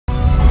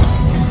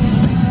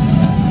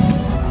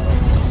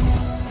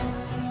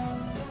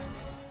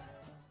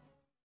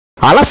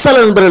அலசல்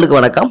நண்பர்களுக்கு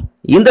வணக்கம்.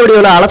 இந்த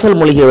வீடியோவில் அலசல்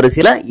மூலிகை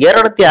வரிசையில்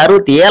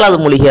 267வது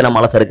மூலிகையை நம்ம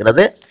அலச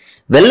இருக்கிறது.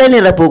 வெள்ளை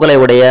நிற பூக்களை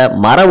உடைய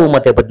மர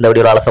ஊமத்தை பற்றி இந்த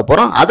வீடியோவில் அலச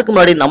போகிறோம். அதுக்கு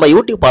முன்னாடி நம்ம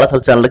யூடியூப்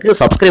அலசல் சேனலுக்கு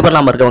சப்ஸ்கிரைப்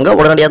பண்ணாமல் இருக்கவங்க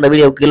உடனடியாக அந்த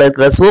வீடியோ கீழே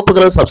இருக்கிற சிவப்பு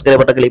கலர்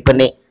சப்ஸ்கிரைப் பட்டன் கிளிக்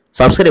பண்ணி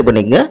சப்ஸ்கிரைப்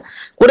பண்ணிக்கங்க.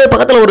 கூட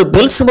பக்கத்தில் ஒரு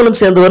பெல் சிம்பலும்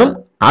சேர்ந்து வரும்,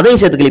 அதையும்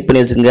சேர்த்து கிளிக்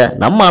பண்ணி வச்சுக்கோங்க.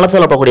 நம்ம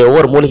அலசல் பண்ணக்கூடிய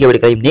ஒவ்வொரு மூலிகை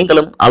வீடுகளையும்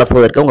நீங்களும்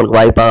அலசுவதற்கு உங்களுக்கு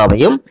வாய்ப்பாக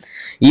அமையும்.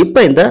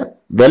 இப்போ இந்த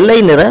வெள்ளை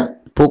நிற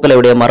பூக்களை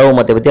உடைய மர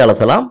ஊமத்தை பற்றி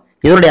அலசலாம்.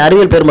 இதனுடைய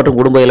அறிவியல் பெயர் மற்றும்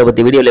குடும்பங்களை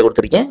பற்றி வீடியோவில்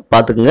கொடுத்துருக்கேன்,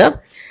 பார்த்துக்குங்க.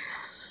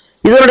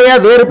 இதனுடைய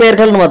வேறு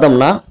பெயர்கள்னு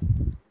பார்த்தோம்னா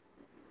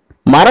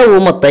மர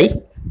ஊமத்தை,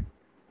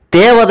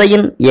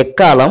 தேவதையின்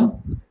எக்காலம்,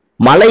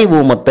 மலை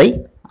ஊமத்தை,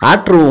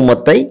 ஆற்று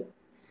ஊமத்தை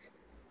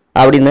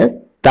அப்படின்னு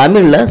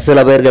தமிழில் சில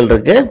பெயர்கள்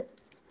இருக்கு.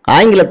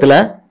 ஆங்கிலத்தில்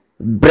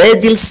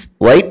பிரேஜில்ஸ்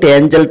white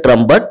angel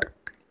trumpet,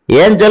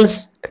 Angeles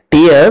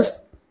tears,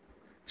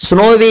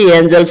 snowy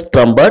Angeles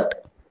trumpet,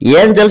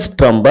 Angeles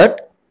trumpet,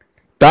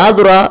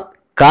 dhatura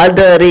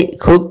கால்டரி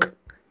hook,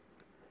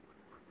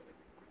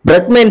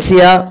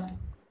 Brugmansia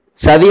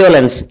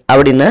Suaveolens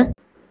அப்படின்னு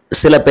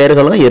சில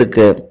பெயர்களும்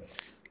இருக்கு.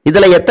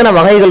 இதில் எத்தனை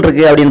வகைகள்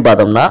இருக்கு அப்படின்னு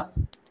பார்த்தோம்னா,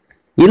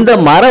 இந்த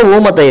மர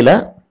ஊமத்தையில்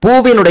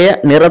பூவினுடைய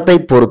நிறத்தை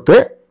பொறுத்து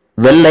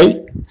வெள்ளை,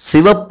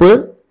 சிவப்பு,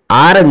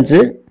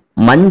 ஆரஞ்சு,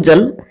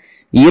 மஞ்சள்,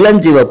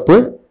 இளஞ்சிவப்பு,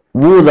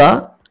 ஊதா,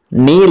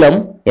 நீலம்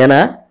என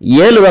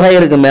 7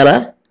 வகைகளுக்கு மேலே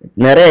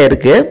நிறைய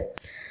இருக்கு.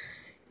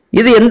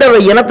 இது எந்த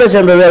இனத்தை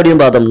சேர்ந்தது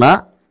அப்படின்னு பார்த்தோம்னா,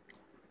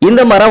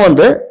 இந்த மரம்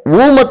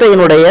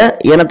ஊமத்தையினுடைய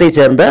இனத்தை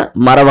சேர்ந்த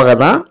மர வகை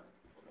தான்.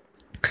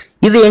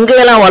 இது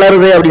எங்கெல்லாம்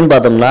வளருது அப்படின்னு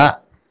பார்த்தோம்னா,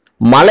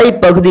 மலை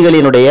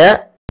பகுதிகளினுடைய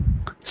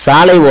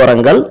சாலை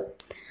ஓரங்கள்,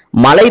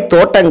 மலை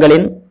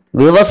தோட்டங்களின்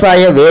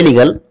விவசாய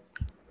வேலிகள்,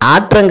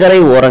 ஆற்றங்கரை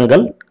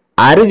ஓரங்கள்,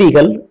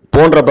 அருவிகள்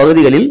போன்ற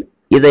பகுதிகளில்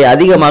இதை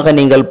அதிகமாக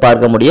நீங்கள்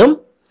பார்க்க முடியும்.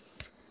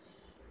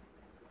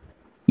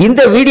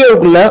 இந்த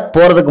வீடியோவுக்குள்ள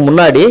போறதுக்கு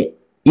முன்னாடி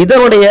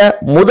இதனுடைய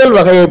முதல்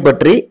வகையை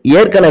பற்றி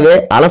ஏற்கனவே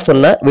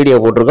அலசல்ல வீடியோ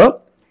போட்டிருக்கோம்.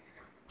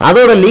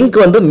 அதோட லிங்க்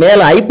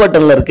மேல ஐ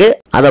பட்டன்ல இருக்கு.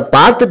 அதை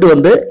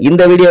பார்த்துட்டு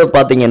இந்த வீடியோவை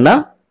பார்த்தீங்கன்னா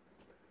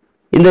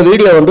இந்த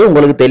வீடியோ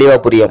உங்களுக்கு தெளிவா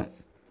புரியும்.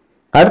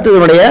 அடுத்து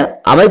இதனுடைய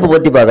அமைப்பு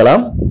பற்றி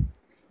பார்க்கலாம்.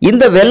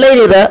 இந்த வெள்ளை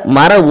நிற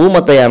மர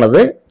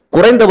ஊமத்தையானது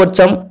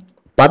குறைந்தபட்சம்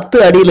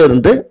 10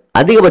 அடியிலிருந்து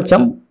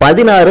அதிகபட்சம்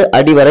 16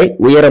 அடி வரை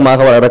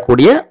உயரமாக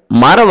வளரக்கூடிய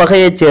மர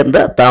வகையைச்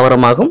சேர்ந்த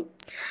தாவரமாகும்.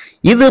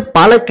 இது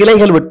பல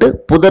கிளைகள் விட்டு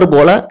புதர்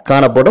போல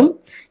காணப்படும்.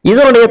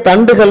 இதனுடைய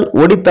தண்டுகள்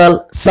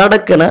ஒடித்தால்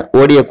சடக்கென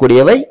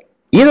ஓடியக்கூடியவை.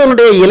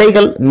 இதனுடைய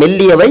இலைகள்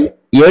மெல்லியவை,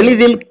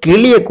 எளிதில்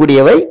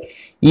கிளியக்கூடியவை.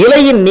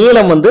 இலையின்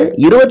நீளம்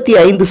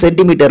 25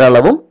 சென்டிமீட்டர்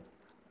அளவும்,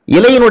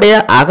 இலையினுடைய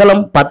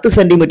அகலம் 10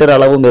 சென்டிமீட்டர்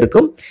அளவும்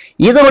இருக்கும்.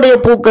 இதனுடைய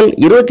பூக்கள்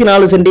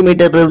 24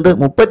 சென்டிமீட்டரிலிருந்து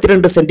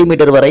 32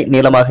 சென்டிமீட்டர் வரை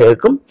நீளமாக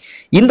இருக்கும்.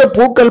 இந்த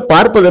பூக்கள்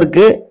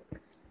பார்ப்பதற்கு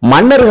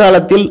மன்னர்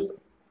காலத்தில்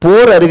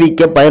போர்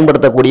அறிவிக்க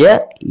பயன்படுத்தக்கூடிய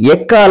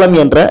எக்காலம்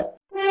என்ற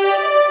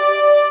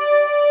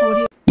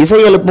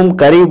இசையெழுப்பும்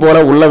கருவி போல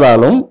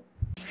உள்ளதாலும்,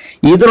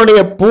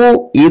 இதனுடைய பூ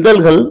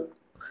இதழ்கள்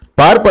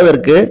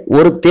பார்ப்பதற்கு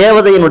ஒரு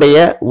தேவதையினுடைய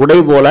உடை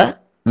போல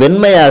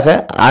வெண்மையாக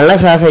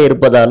அழகாக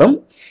இருப்பதாலும்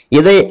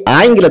இதை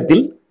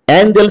ஆங்கிலத்தில்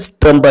ஏஞ்சல்ஸ்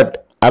ட்ரம்பட்,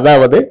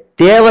 அதாவது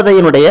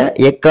தேவதையினுடைய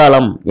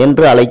எக்காலம்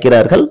என்று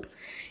அழைக்கிறார்கள்.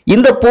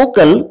 இந்த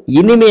பூக்கள்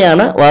இனிமையான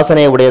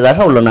வாசனை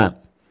உடையதாக உள்ளன.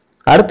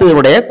 அடுத்து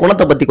இதனுடைய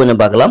குணத்தை பற்றி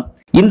கொஞ்சம் பார்க்கலாம்.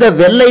 இந்த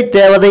வெள்ளை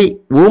தேவதை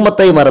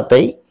ஊமத்தை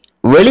மரத்தை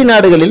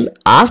வெளிநாடுகளில்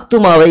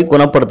ஆஸ்துமாவை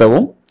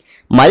குணப்படுத்தவும்,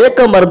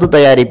 மயக்க மருந்து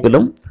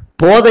தயாரிப்பிலும்,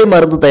 போதை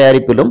மருந்து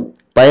தயாரிப்பிலும்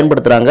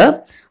பயன்படுத்துகிறாங்க.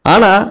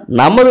 ஆனால்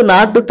நமது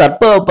நாட்டு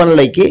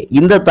தட்பவெப்பநிலைக்கு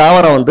இந்த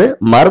தாவரம்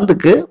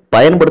மருந்துக்கு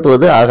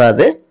பயன்படுத்துவது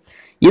ஆகாது.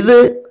 இது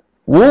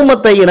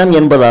ஊமத்தை இனம்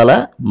என்பதால்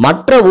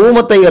மற்ற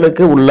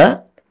ஊமத்தைகளுக்கு உள்ள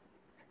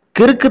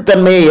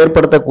கிறுக்குத்தன்மையை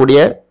ஏற்படுத்தக்கூடிய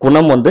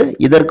குணம்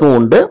இதற்கும்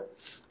உண்டு.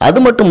 அது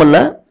மட்டுமல்ல,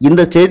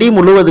 இந்த செடி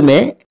முழுவதுமே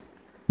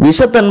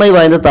விஷத்தன்மை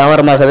வாய்ந்த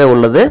தாவரமாகவே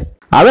உள்ளது.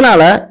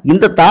 அதனால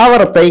இந்த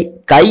தாவரத்தை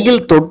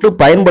கையில் தொட்டு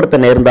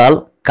பயன்படுத்த நேர்ந்தால்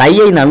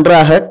கையை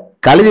நன்றாக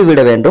கழுவி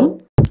விட வேண்டும்.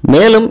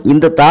 மேலும்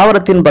இந்த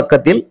தாவரத்தின்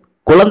பக்கத்தில்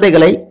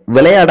குழந்தைகளை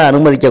விளையாட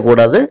அனுமதிக்க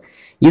கூடாது.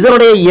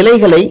 இதனுடைய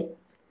இலைகளை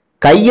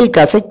கையில்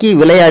கசக்கி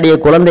விளையாடிய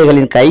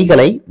குழந்தைகளின்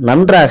கைகளை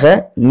நன்றாக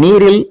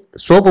நீரில்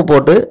சோப்பு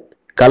போட்டு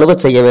கழுவ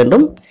செய்ய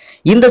வேண்டும்.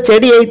 இந்த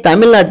செடியை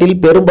தமிழ்நாட்டில்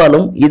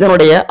பெரும்பாலும்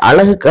இதனுடைய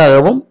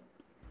அழகுக்காகவும்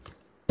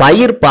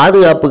பயிர்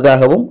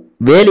பாதுகாப்புக்காகவும்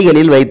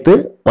வேலிகளில் வைத்து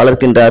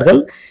வளர்க்கின்றார்கள்.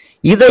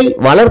 இதை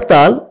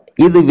வளர்த்தால்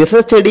இது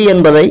விஷச்செடி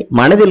என்பதை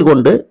மனதில்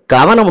கொண்டு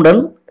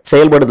கவனமுடன்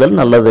செயல்படுதல்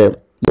நல்லது.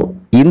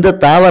 இந்த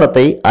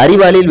தாவரத்தை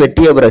அரிவாளில்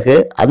வெட்டிய பிறகு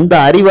அந்த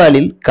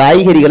அரிவாளில்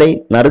காய்கறிகளை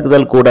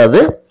நறுக்குதல் கூடாது.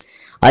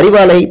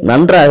 அரிவாளை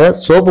நன்றாக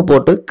சோப்பு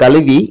போட்டு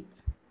கழுவி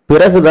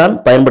பிறகுதான்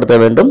பயன்படுத்த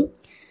வேண்டும்.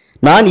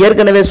 நான்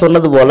ஏற்கனவே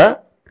சொன்னது போல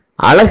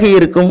அழகு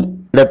இருக்கும்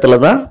இடத்துல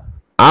தான்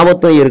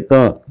ஆபத்தும்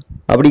இருக்கும்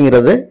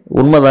அப்படிங்கிறது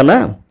உண்மைதானே?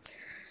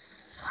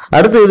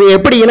 அடுத்து இது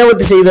எப்படி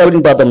இனவர்த்தி செய்யுது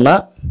அப்படின்னு பார்த்தோம்னா,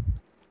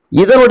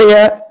 இதனுடைய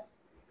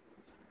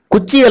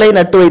குச்சிகளை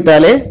நட்டு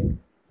வைத்தாலே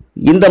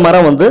இந்த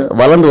மரம்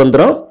வளர்ந்து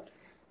வந்துடும்.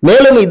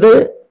 மேலும்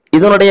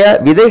இதனுடைய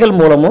விதைகள்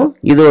மூலமும்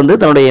இது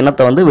தன்னுடைய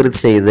இனத்தை விருத்தி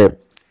செய்யுது.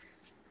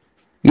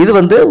 இது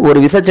ஒரு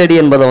விஷச்செடி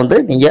என்பதை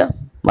நீங்கள்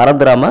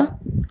மறந்துடாமல்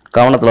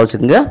கவனத்தில்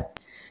வச்சுக்கோங்க.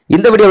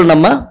 இந்த வீடியோவில்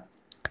நம்ம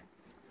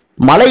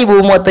மலை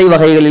ஊமத்தை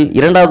வகைகளில்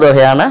இரண்டாவது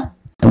வகையான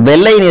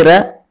வெள்ளை நிற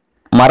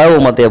மர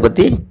ஊமத்தையை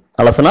பற்றி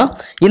அலசனா.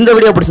 இந்த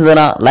வீடியோ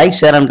பிடிச்சதுன்னா லைக்,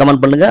 ஷேர் அண்ட்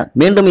கமெண்ட் பண்ணுங்க.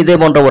 மீண்டும் இதே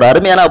போன்ற ஒரு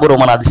அருமையான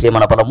அபூர்வமான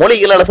அதிசயமான பல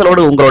மொழிகள்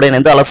அலசலோடு உங்களுடைய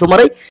இந்த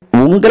அலசுமுறை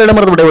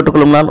உங்களிடமிருந்து விடைபெற்றுக்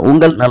கொள்ளும் நான்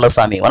உங்கள்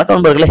நல்லசாமி. வணக்கம்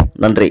நண்பர்களே,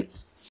 நன்றி.